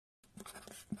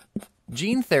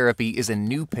Gene therapy is a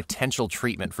new potential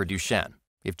treatment for Duchenne.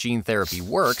 If gene therapy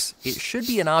works, it should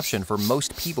be an option for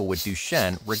most people with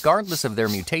Duchenne, regardless of their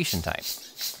mutation type.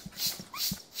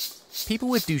 People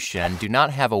with Duchenne do not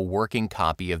have a working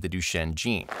copy of the Duchenne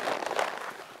gene.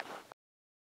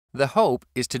 The hope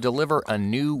is to deliver a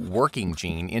new working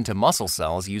gene into muscle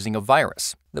cells using a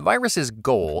virus. The virus's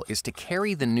goal is to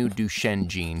carry the new Duchenne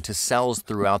gene to cells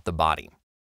throughout the body.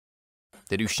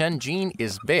 The Duchenne gene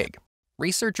is big.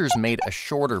 Researchers made a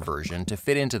shorter version to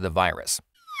fit into the virus.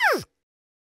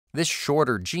 This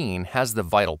shorter gene has the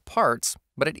vital parts,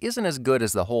 but it isn't as good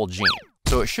as the whole gene,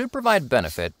 so it should provide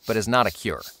benefit but is not a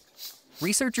cure.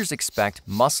 Researchers expect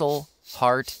muscle,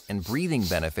 heart, and breathing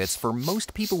benefits for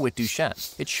most people with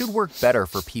Duchenne. It should work better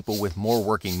for people with more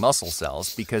working muscle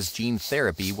cells because gene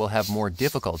therapy will have more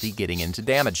difficulty getting into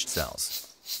damaged cells.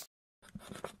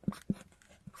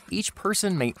 Each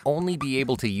person may only be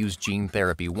able to use gene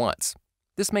therapy once.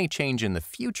 This may change in the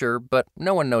future, but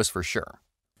no one knows for sure.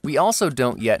 We also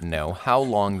don't yet know how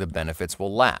long the benefits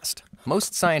will last.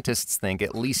 Most scientists think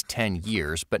at least 10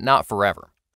 years, but not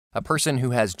forever. A person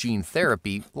who has gene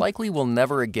therapy likely will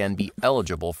never again be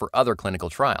eligible for other clinical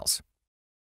trials.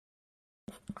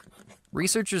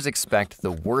 Researchers expect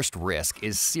the worst risk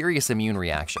is serious immune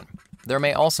reaction. There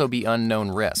may also be unknown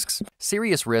risks.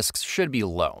 Serious risks should be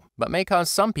low, but may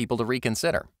cause some people to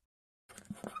reconsider.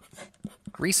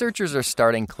 Researchers are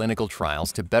starting clinical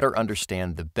trials to better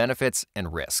understand the benefits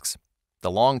and risks. The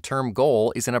long-term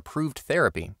goal is an approved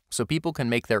therapy, so people can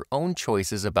make their own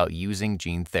choices about using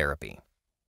gene therapy.